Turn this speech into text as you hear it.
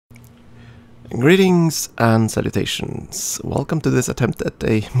Greetings and salutations. Welcome to this attempt at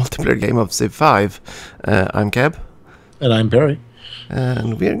a multiplayer game of Civ 5. I'm Keb. And I'm Peri.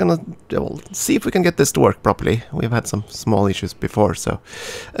 And we're gonna see if we can get this to work properly. We've had some small issues before, so...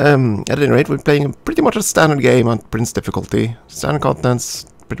 at any rate, we're playing pretty much a standard game on Prince difficulty. Standard continents,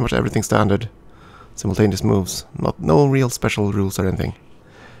 pretty much everything standard. Simultaneous moves, no real special rules or anything.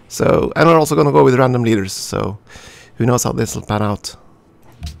 So, and we're also gonna go with random leaders, so... who knows how this will pan out.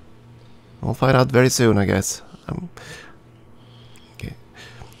 We'll find out very soon, I guess. Okay.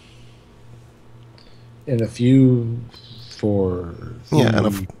 And a few, 4, 3, yeah,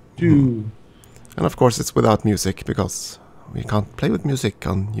 and 2. And of course it's without music, because we can't play with music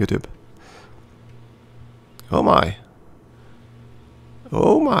on YouTube. Oh my.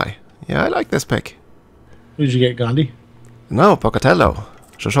 Oh my. Yeah, I like this pick. Who did you get, Gandhi? No, Pocatello.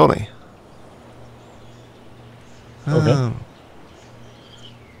 Shoshone. Okay.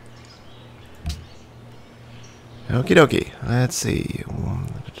 Okie dokie. Let's see.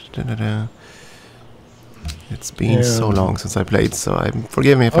 It's been so long since I played, so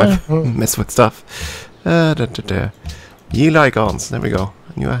forgive me if I mess with stuff. Yield icons. There we go.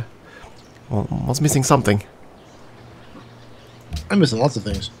 You was missing something. I'm missing lots of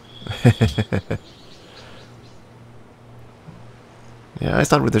things. Yeah, I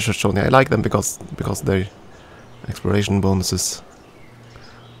start with the Shoshone. I like them because they're exploration bonuses.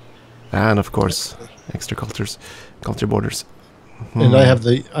 And of course, extra culture borders. And I have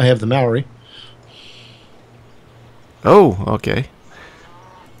the Maori. Oh, okay.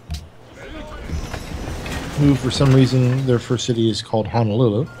 Who, for some reason, their first city is called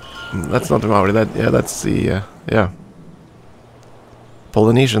Honolulu. That's not the Maori. That's the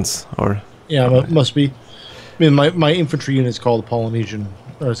Polynesians, or Yeah, it must be. I mean, my infantry unit is called Polynesian,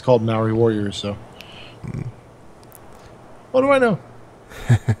 or it's called Maori Warriors. So, what do I know?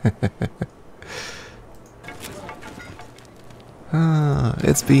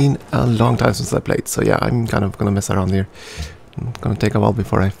 It's been a long time since I played, so yeah, I'm kind of gonna mess around here. It's gonna take a while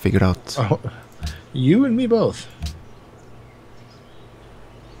before I figure out. Oh, you and me both.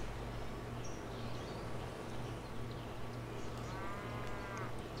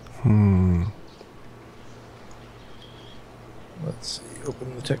 Let's see.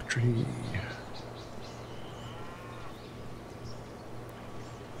 Open the tech tree.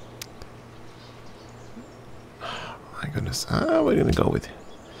 My goodness, we're gonna go with.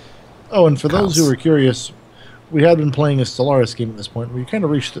 Oh, and for those who are curious, we had been playing a Stellaris game at this point. We kind of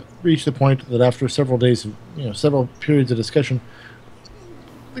reached the point that after several days of several periods of discussion,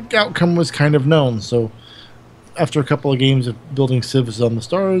 the outcome was kind of known. So, after a couple of games of building civs on the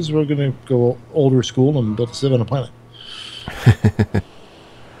stars, we're going to go older school and build a civ on a planet.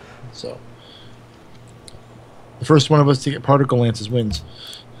 So, the first one of us to get particle lances wins.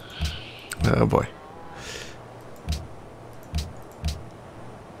 Oh boy.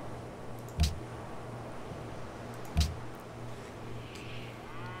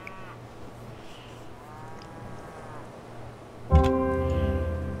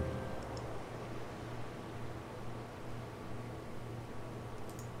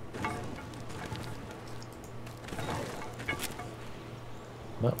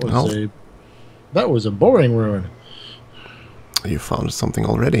 That was a boring ruin. You found something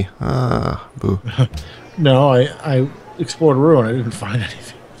already? Ah, boo. No, I explored a ruin. I didn't find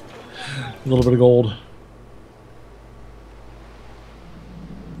anything. A little bit of gold.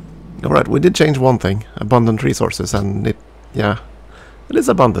 Alright, we did change one thing. Abundant resources, and it is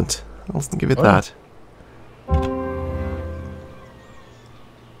abundant. I'll give it that.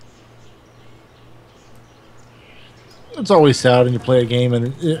 It's always sad when you play a game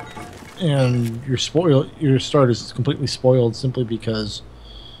and your start is completely spoiled simply because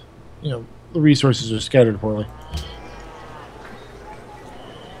the resources are scattered poorly.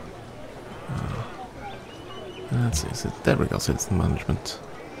 Let's see. There we go. Citizen management.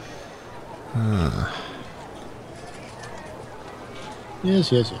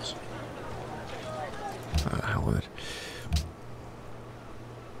 Yes. Hell with it.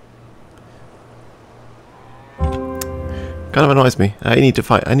 Kind of annoys me. I need to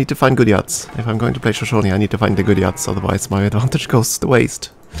find good yachts. If I'm going to play Shoshone, I need to find the good yachts, otherwise my advantage goes to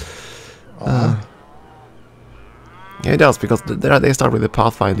waste. Yeah, it does, because they start with a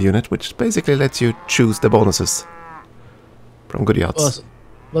Pathfinder unit, which basically lets you choose the bonuses from good yachts. Well,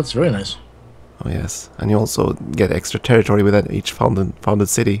 that's very nice. Oh yes, and you also get extra territory within each founded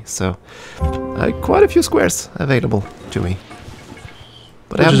city, so quite a few squares available to me.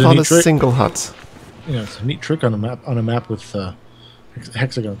 But I haven't found a single hut. Yeah, it's a neat trick on a map with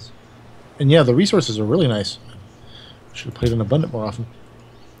hexagons. And yeah, the resources are really nice. Should have played in Abundant more often.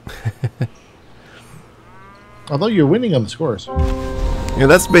 Although you're winning on the scores. Yeah,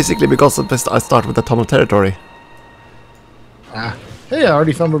 that's basically because I start with a ton of territory. Ah. Hey, I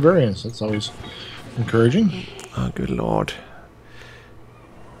already found barbarians. That's always encouraging. Oh, good lord.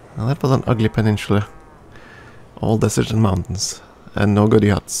 Well, that was an ugly peninsula. All deserts and mountains. And no goody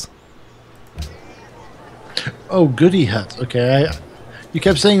huts. Oh, goody huts. Okay, you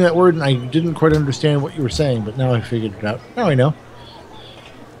kept saying that word and I didn't quite understand what you were saying, but now I figured it out. Now I know.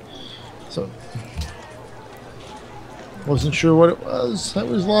 So, wasn't sure what it was. I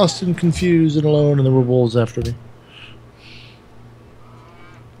was lost and confused and alone, and there were wolves after me.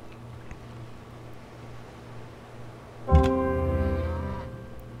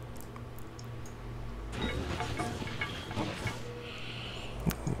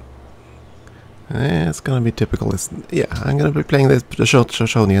 It's gonna be typical. Yeah, I'm gonna be playing the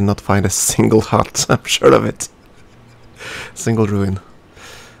Shoshone and not find a single hut. I'm sure of it. Single ruin.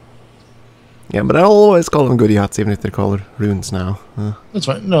 Yeah, but I'll always call them goody huts, even if they're called ruins now. That's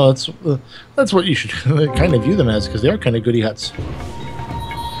fine. No, that's what you should kind of view them as, because they are kind of goody huts.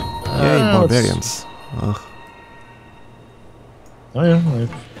 Yay, barbarians. Ugh. Oh yeah, I've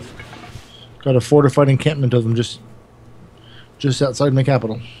got a fortified encampment of them just outside my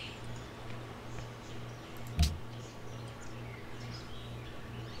capital.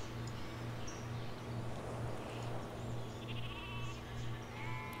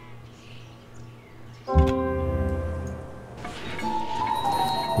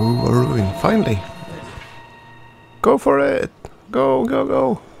 Ooh, a ruin, finally. Go for it! Go, go,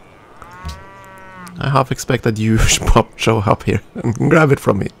 go! I half expected you to show up here and grab it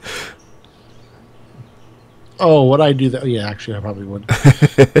from me. Oh, would I do that? Yeah, actually, I probably would.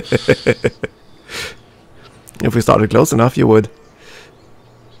 If we started close enough, you would.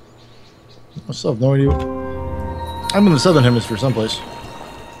 I still have no idea. I'm in the southern hemisphere someplace.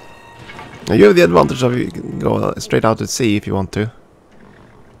 Now you have the advantage of you can go straight out to sea if you want to.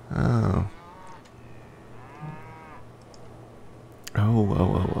 Oh. Oh.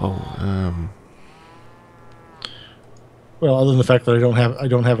 Well, other than the fact that I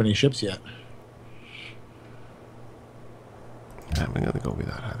don't have any ships yet. I'm gonna go with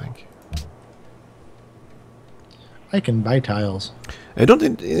that, I think. I can buy tiles. I don't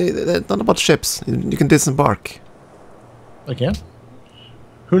think it's not about ships. You can disembark. I can?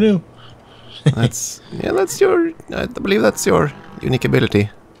 Who knew? That's your. I believe that's your unique ability. You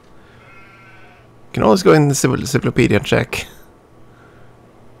can always go in the Cyclopedia and check.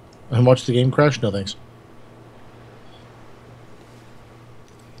 And watch the game crash? No thanks.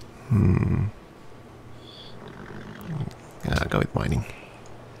 Yeah, I'll go with mining.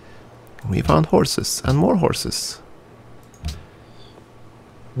 We found horses and more horses.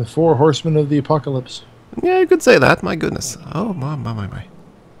 The 4 horsemen of the apocalypse. Yeah, you could say that. My goodness. Oh my.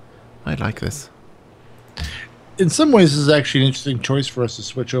 I like this. In some ways, this is actually an interesting choice for us to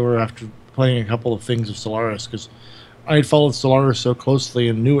switch over after playing a couple of things of Solaris, because I had followed Solaris so closely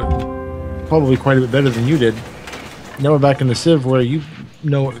and knew it probably quite a bit better than you did. Now we're back in the Civ, where you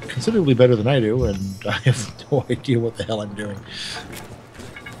know it considerably better than I do, and I have no idea what the hell I'm doing.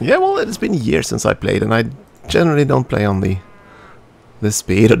 Yeah, well, it's been years since I played, and I generally don't play on the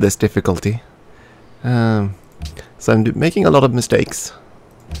speed or this difficulty. So I'm making a lot of mistakes.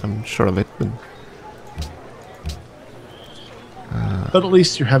 I'm sure of it, but... But at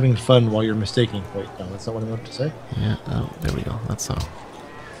least you're having fun while you're mistaking. Wait, no, that's not what I meant to say. Yeah, oh, there we go. That's how.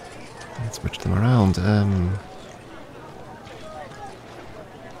 Let's switch them around.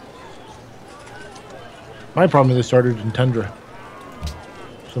 My problem is I started in Tundra.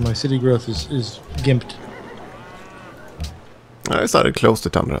 So my city growth is gimped. I started close to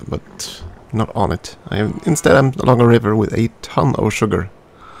Tundra, but not on it. Instead, I'm along a river with a ton of sugar.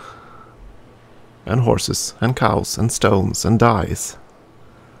 And horses, and cows, and stones, and dyes.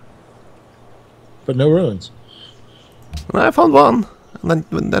 But no ruins. And I found one, and then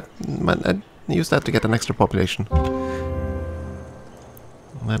I used that to get an extra population.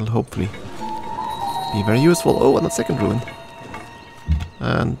 That'll hopefully be very useful. Oh, and a second ruin.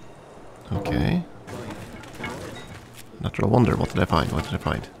 And okay. Natural wonder. What did I find? What did I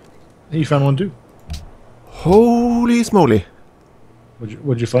find? You found one too. Holy smoly!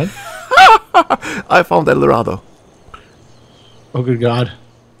 What'd you find? I found El Dorado. Oh, good God!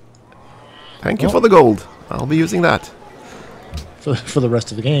 Thank you for the gold. I'll be using that. For the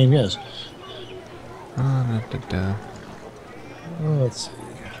rest of the game, yes. Let's see.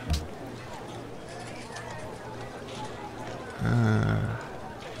 Yeah,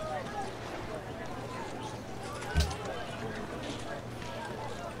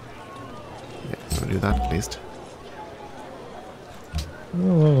 we'll do that at least.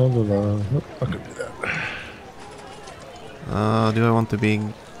 Nope, I could do that. Do I want to be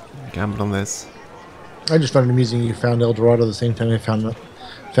gamble on this? I just found it amusing you found El Dorado the same time I found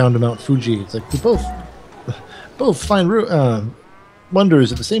Mount Fuji. It's like we both find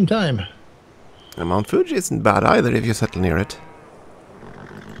wonders at the same time. And Mount Fuji isn't bad either if you settle near it.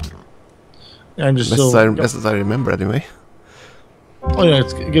 I'm just best as I remember anyway. Oh yeah,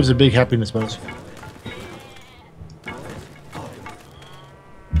 it gives a big happiness bonus.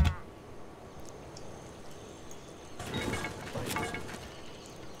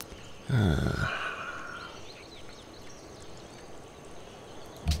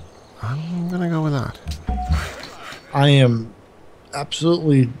 I'm gonna go with that. I am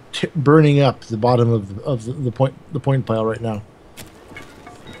absolutely burning up the bottom of the point pile right now.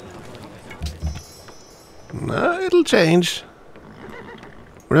 No, it'll change.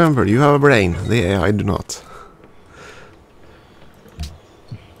 Remember, you have a brain. The AI do not.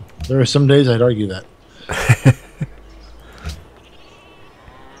 There are some days I'd argue that.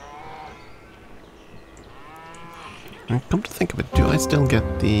 And come to think of it, do I still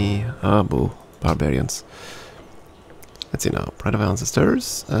get the Abu barbarians? Let's see now. Pride of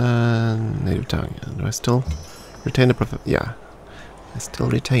Ancestors and Native Tongue. And do I still retain the yeah, I still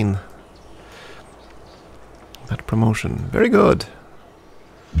retain that promotion. Very good.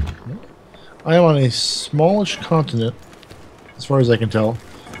 I am on a smallish continent, as far as I can tell,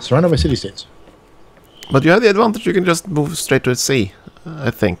 surrounded by city-states. But you have the advantage you can just move straight to the sea, I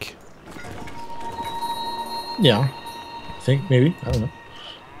think. Yeah. I think, maybe. I don't know.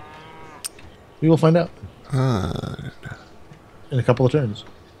 We will find out. In a couple of turns.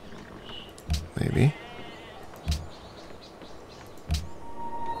 Maybe.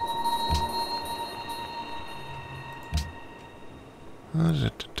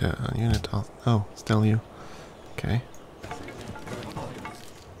 Unit. Oh, still you. Okay.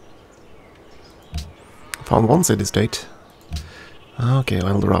 Found one city state. Okay,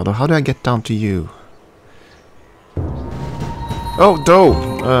 El Dorado. How do I get down to you? Oh, dough!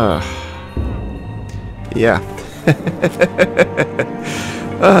 Yeah.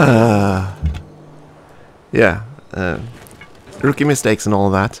 Yeah. Rookie mistakes and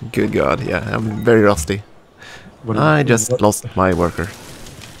all that. Good God, yeah. I'm very rusty. I just lost my worker.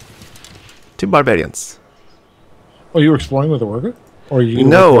 2 barbarians. Oh, you were exploring with a worker? Or you?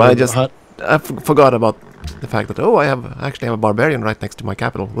 No, I forgot about the fact that I actually have a barbarian right next to my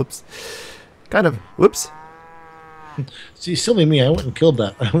capital. Whoops. Kind of. Whoops. See, silly me. I went and killed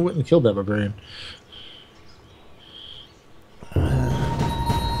that. I went and killed that barbarian.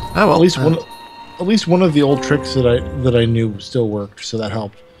 Oh well. At least one of the old tricks that I knew still worked, so that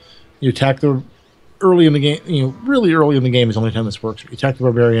helped. You attack the early in the game. Really early in the game is the only time this works. You attack the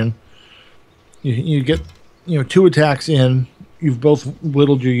barbarian. You get 2 attacks in. You've both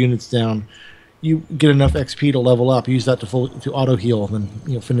whittled your units down. You get enough XP to level up. Use that to auto heal, and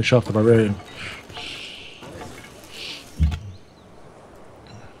then finish off the barbarian.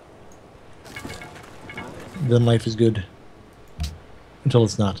 Then life is good until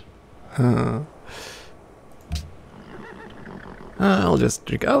it's not. I'll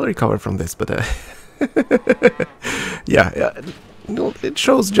recover from this, but yeah. It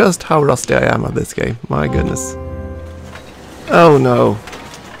shows just how rusty I am at this game. My goodness. Oh no.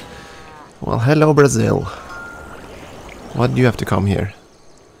 Well, hello Brazil. Why do you have to come here?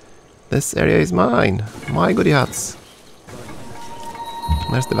 This area is mine. My goody hats.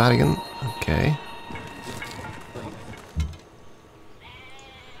 There's the Vatican. Okay.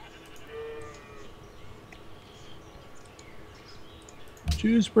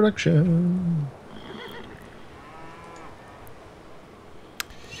 Choose production.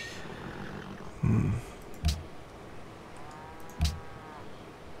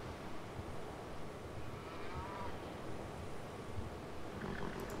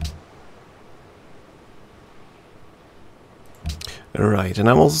 Right, and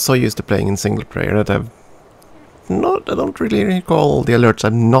I'm also so used to playing in single player that I don't really recall the alerts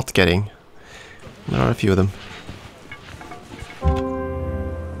I'm not getting. There are a few of them.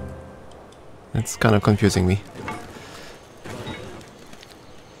 It's kind of confusing me.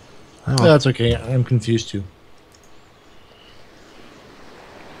 Oh, well. That's okay. I'm confused too.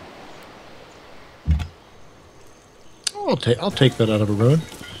 I'll take that out of a ruin.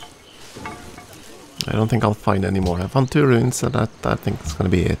 I don't think I'll find any more. I found 2 ruins, and I think it's gonna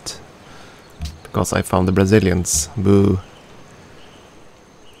be it. Because I found the Brazilians. Boo.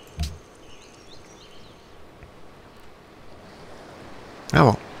 Oh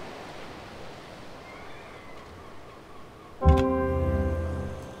well.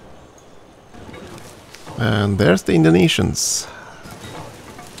 And there's the Indonesians.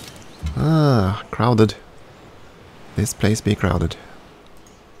 Ah, crowded. this place be crowded.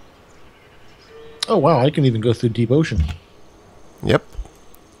 Oh wow, I can even go through deep ocean. Yep.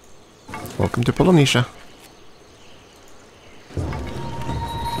 Welcome to Polynesia.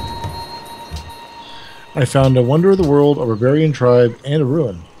 I found a wonder of the world, a barbarian tribe, and a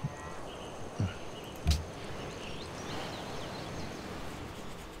ruin.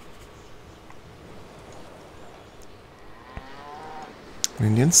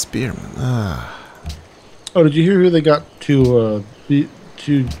 Indian spearman. Ah. Oh, did you hear who they got to do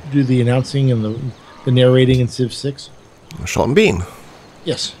the announcing and the narrating in Civ 6? Sean Bean.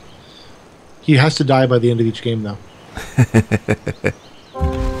 Yes. He has to die by the end of each game, though.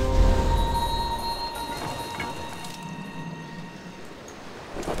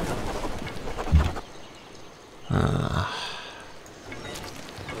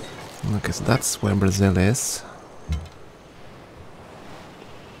 Okay, so that's where Brazil is.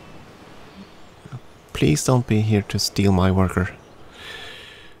 Please don't be here to steal my worker.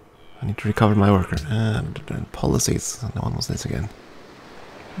 I need to recover my worker. And policies. No one wants this again.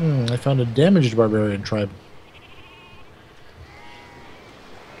 I found a damaged barbarian tribe.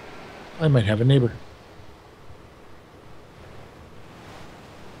 I might have a neighbor.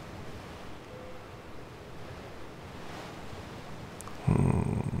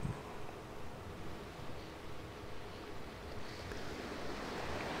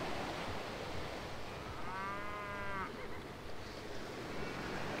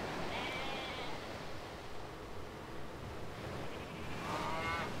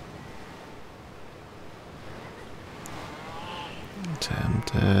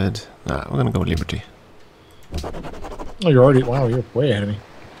 Tempted. Nah, we're gonna go Liberty. Oh, you're already... Wow, you're way ahead of me.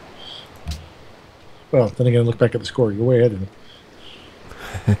 Well, then again, look back at the score. You're way ahead of me.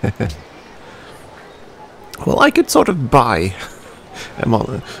 Well, I could sort of buy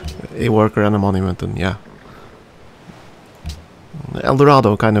a worker and a monument, and yeah. El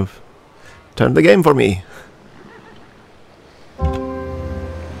Dorado kind of turned the game for me.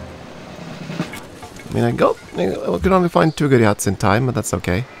 I mean, I could only find 2 good yachts in time, but that's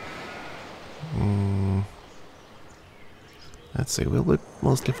okay. Let's see, we'll be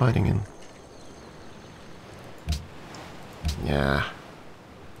mostly fighting in... Yeah.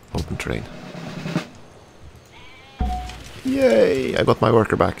 Open terrain. Yay! I got my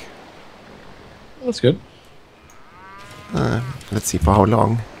worker back. That's good. Let's see for how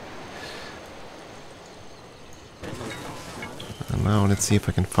long. And now let's see if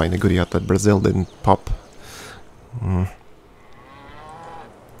I can find a good yacht that Brazil didn't pop. Ah,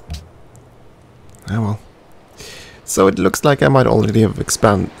 well. So it looks like I might already have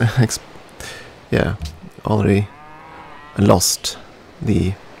already lost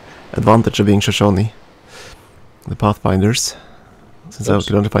the advantage of being Shoshone, the Pathfinders, since I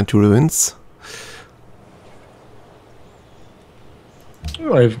could only find 2 ruins.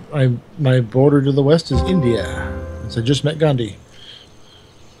 Oh, my border to the west is India. So I just met Gandhi.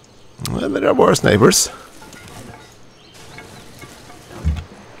 Well, there are worse neighbors.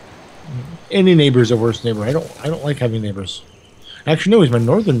 Any neighbor is a worse neighbor. I don't like having neighbors. Actually, no, he's my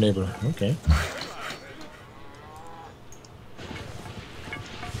northern neighbor. Okay.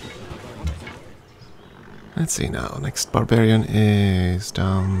 Let's see now. Next barbarian is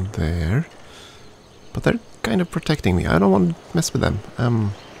down there. But they're kind of protecting me. I don't want to mess with them.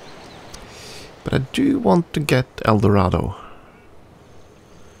 But I do want to get El Dorado.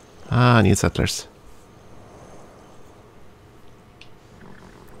 Ah, I need settlers.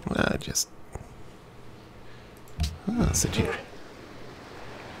 Sit here.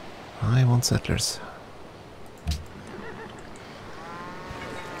 I want settlers.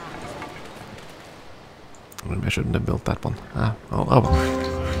 Maybe I shouldn't have built that one. Oh well.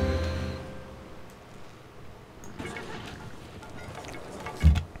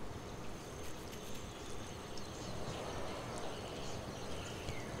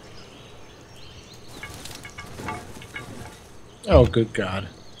 Oh, good God.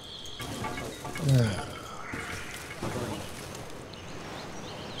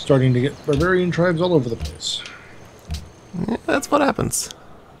 Starting to get barbarian tribes all over the place. Yeah, that's what happens.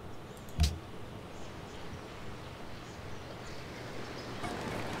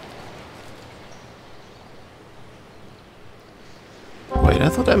 Wait, I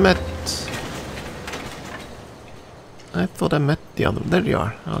thought I met the other. There you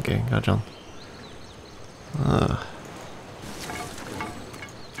are. Okay, got John.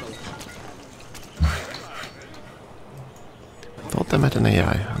 Thought I met an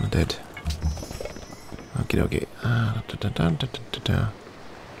AI, and I did. Okie dokie.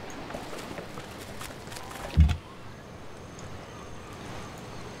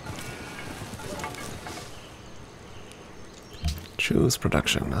 Choose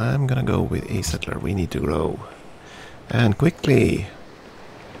production. I'm gonna go with a settler. We need to grow. And quickly.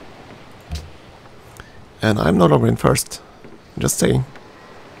 And I'm no longer in first. Just saying.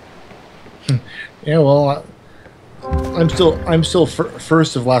 Yeah, well, I'm still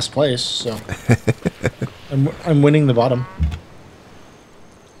first of last place, so I'm winning the bottom.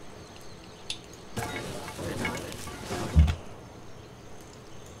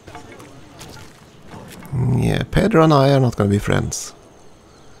 Yeah, Pedro and I are not going to be friends.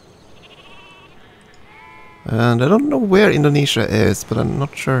 And I don't know where Indonesia is, but I'm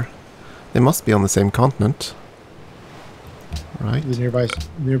not sure. They must be on the same continent. Right?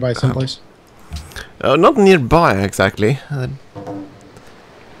 Nearby someplace. Not nearby, exactly.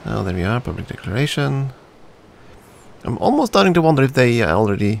 Oh, there we are, public declaration. I'm almost starting to wonder if they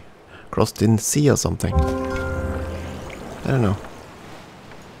already crossed in sea or something. I don't know.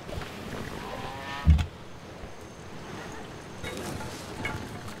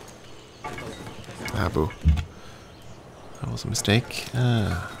 Ah, boo. That was a mistake.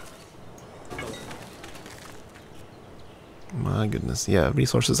 My goodness, yeah,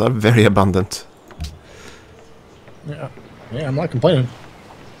 resources are very abundant. Yeah, I'm not complaining.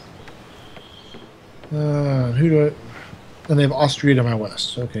 Who do I... And they have Austria to my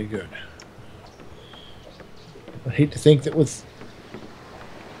west. Okay, good. I hate to think that with...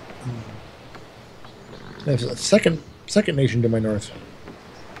 There's a second nation to my north.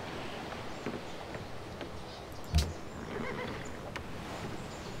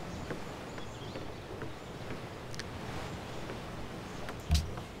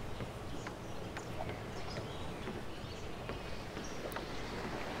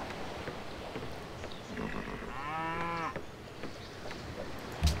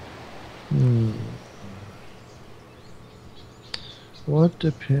 What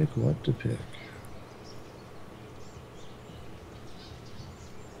to pick, what to pick.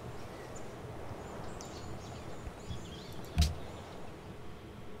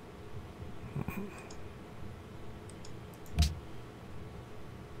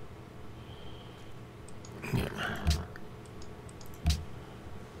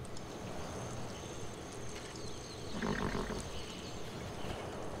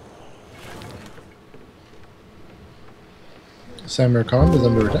 Samarkand is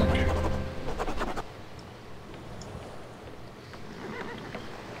under attack.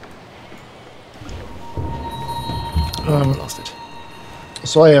 Lost it.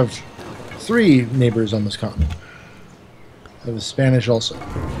 So I have 3 neighbors on this continent. I have Spanish also.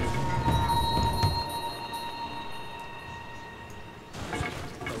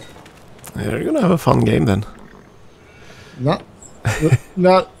 You're gonna have a fun game then. Not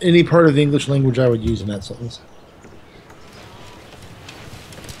any part of the English language I would use in that sentence.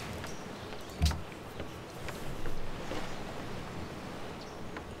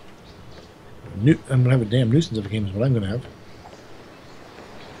 I'm going to have a damn nuisance of a game is what I'm going to have.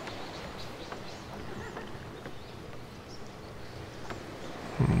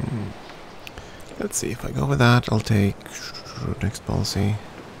 Let's see, if I go with that, I'll take next policy.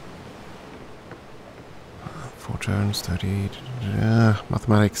 4 turns, 30.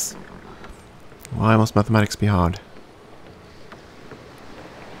 Mathematics. Why must mathematics be hard?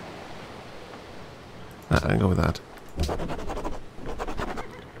 I'll go with that.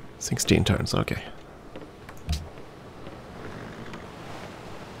 16 turns, okay.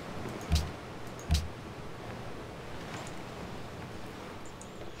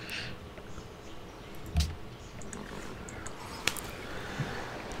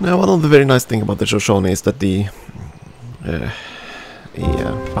 Now, one of the very nice things about the Shoshone is that the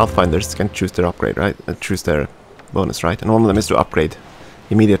Pathfinders can choose their upgrade, right? Choose their bonus, right? And one of them is to upgrade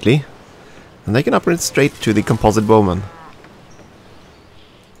immediately. And they can upgrade straight to the composite bowman.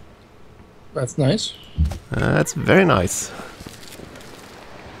 That's nice. That's very nice.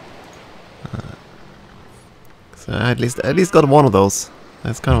 So I at least got one of those.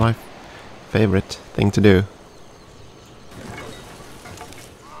 That's kind of my favorite thing to do.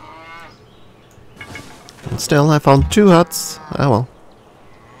 And still, I found 2 huts. Ah well.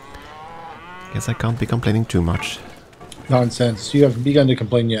 Guess I can't be complaining too much. Nonsense. You haven't begun to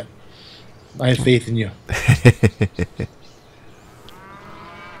complain yet. I have faith in you.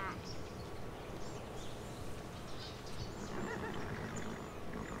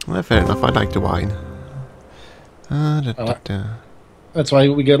 Well, fair enough, I like to wine. That's why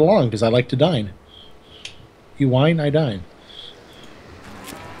we get along, because I like to dine. You wine, I dine.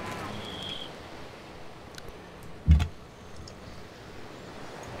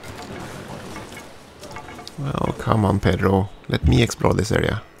 Well, come on, Pedro. Let me explore this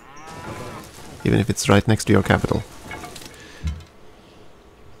area. Even if it's right next to your capital.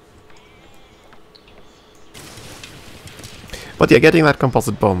 But yeah, getting that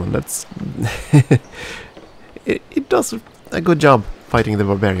composite bowman, that's... it does a good job fighting the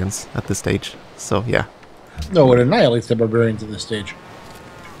barbarians at this stage. So, yeah. No, it annihilates the barbarians at this stage.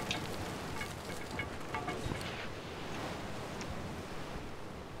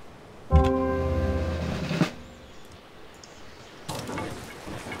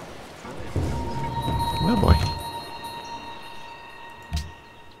 Oh boy.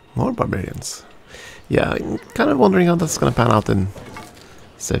 More barbarians. Yeah, I'm kind of wondering how that's going to pan out in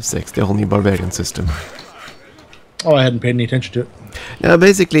Civ 6, the whole new barbarian system. Oh, I hadn't paid any attention to it. Now,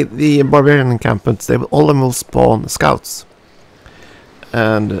 basically, the barbarian encampments, all of them will spawn scouts.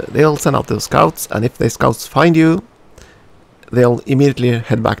 And they'll send out those scouts, and if the scouts find you, they'll immediately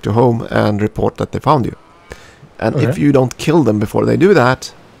head back to home and report that they found you. And if you don't kill them before they do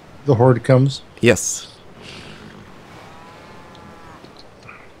that... The horde comes? Yes.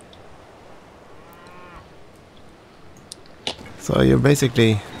 So you're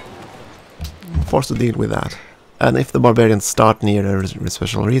basically forced to deal with that. And if the barbarians start near a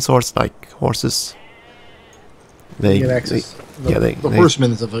special resource, like horses, they get access. The they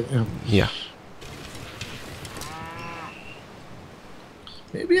horsemen of it. Yeah.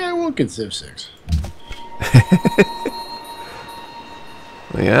 Maybe I won't get Civ 6.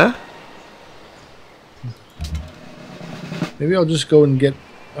 Yeah? Maybe I'll just go and get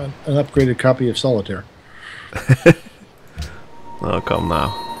an upgraded copy of Solitaire. Oh, come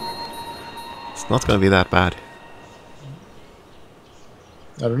now. It's not going to be that bad.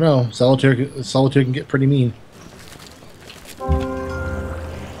 I don't know. Solitaire can get pretty mean.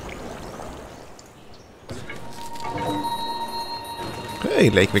 Hey,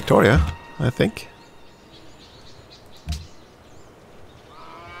 Lake Victoria, I think.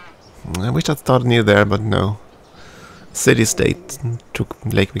 I wish I'd started near there, but no. City-state took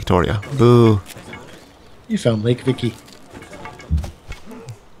Lake Victoria. Boo. You found Lake Vicky.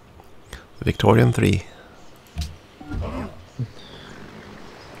 Victorian 3.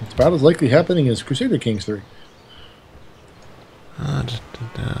 It's about as likely happening as Crusader Kings 3.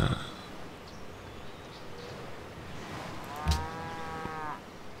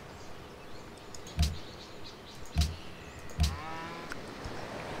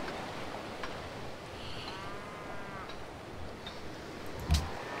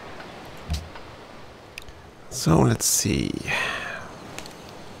 So let's see.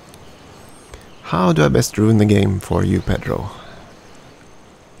 How do I best ruin the game for you, Pedro?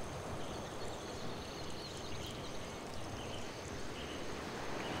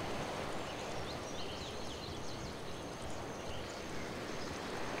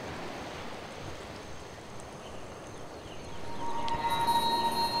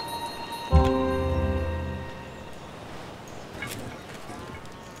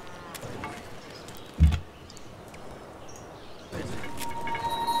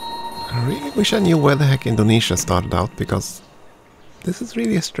 I really wish I knew where the heck Indonesia started out, because this is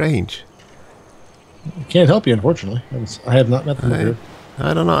really strange. I can't help you, unfortunately. I have not met them here.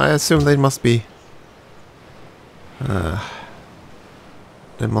 I don't know, I assume they must be...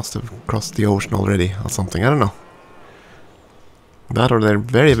 they must have crossed the ocean already or something, I don't know. That or they're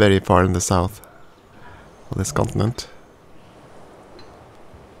very, very far in the south of this continent.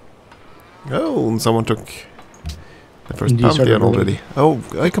 Oh, and someone took the first pantheon already. Oh,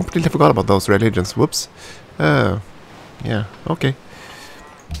 I completely forgot about those religions. Whoops. Yeah, okay.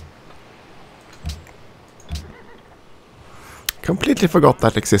 Completely forgot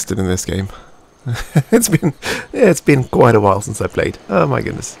that existed in this game. it's been quite a while since I played. Oh my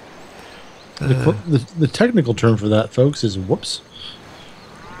goodness. The technical term for that, folks, is whoops.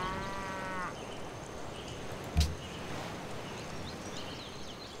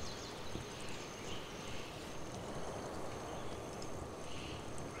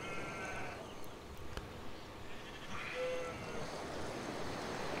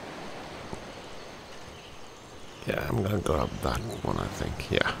 Yeah, I'm gonna go up that one, I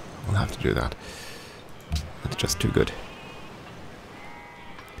think. Yeah, I'll have to do that. It's just too good.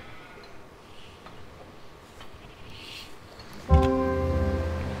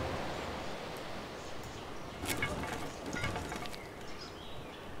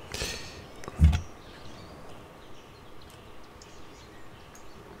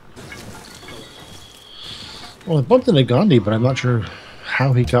 Well, I bumped into Gandhi, but I'm not sure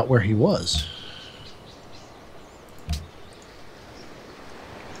how he got where he was.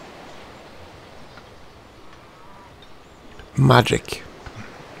 Magic.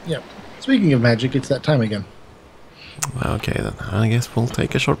 Yep. Speaking of magic, it's that time again. Okay, then. I guess we'll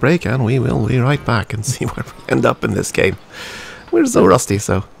take a short break and we will be right back and see where we end up in this game. We're so rusty,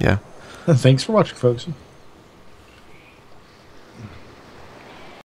 so yeah. Thanks for watching, folks.